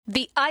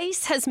The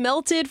ice has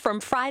melted from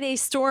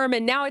Friday's storm,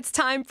 and now it's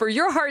time for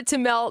your heart to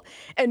melt,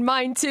 and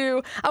mine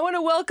too. I want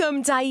to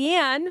welcome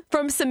Diane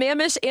from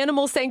Sammamish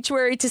Animal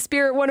Sanctuary to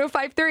Spirit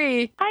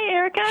 105.3. Hi,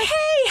 Erica.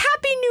 Hey,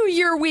 Happy New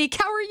Year week.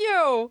 How are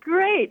you?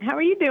 Great. How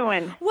are you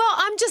doing? Well,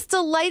 I'm just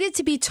delighted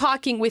to be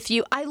talking with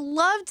you. I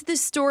loved the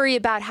story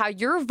about how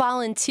your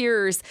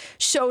volunteers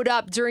showed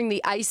up during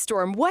the ice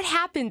storm. What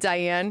happened,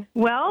 Diane?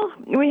 Well,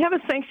 we have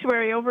a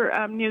sanctuary over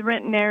near the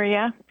Renton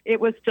area. It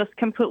was just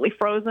completely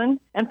frozen.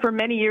 And for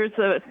many years,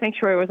 the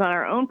sanctuary was on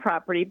our own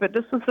property, but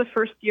this was the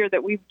first year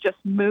that we've just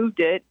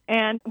moved it.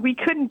 And we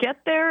couldn't get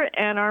there,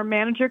 and our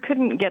manager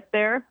couldn't get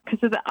there because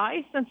of the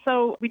ice. And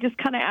so we just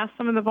kind of asked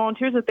some of the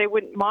volunteers if they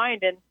wouldn't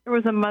mind. And there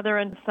was a mother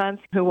and son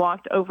who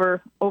walked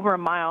over a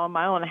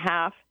mile and a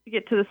half to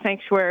get to the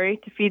sanctuary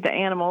to feed the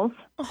animals.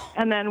 Oh.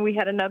 And then we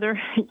had another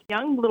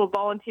young little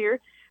volunteer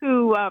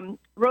who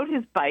rode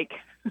his bike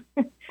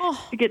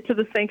to get to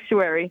the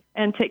sanctuary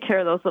and take care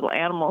of those little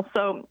animals.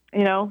 So,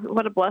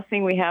 what a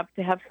blessing we have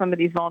to have some of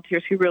these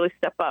volunteers who really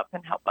step up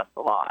and help us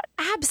a lot.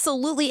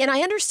 Absolutely. And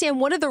I understand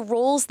one of the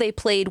roles they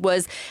played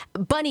was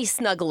bunny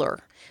snuggler.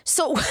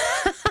 So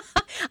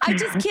I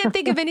just can't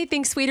think of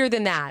anything sweeter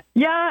than that.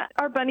 Yeah,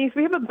 our bunnies,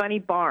 we have a bunny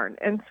barn,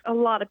 and a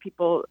lot of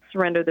people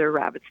surrender their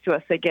rabbits to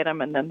us. They get them,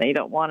 and then they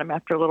don't want them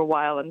after a little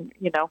while. And,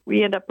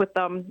 we end up with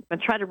them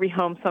and try to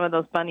rehome some of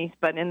those bunnies.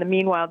 But in the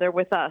meanwhile, they're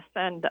with us,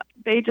 and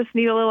they just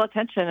need a little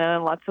attention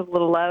and lots of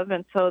little love.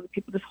 And so the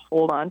people just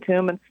hold on to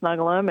them and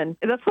snuggle them. And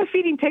that's why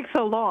feeding takes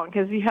so long,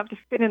 because you have to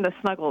fit in the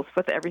snuggles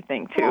with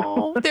everything, too.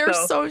 Oh, they're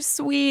so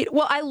sweet.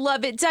 Well, I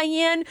love it.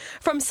 Diane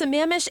from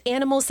Sammamish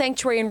Animal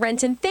Sanctuary in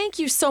Renton, thank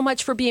you so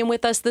much for being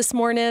with us this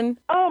morning.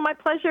 Oh, my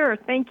pleasure.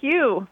 Thank you.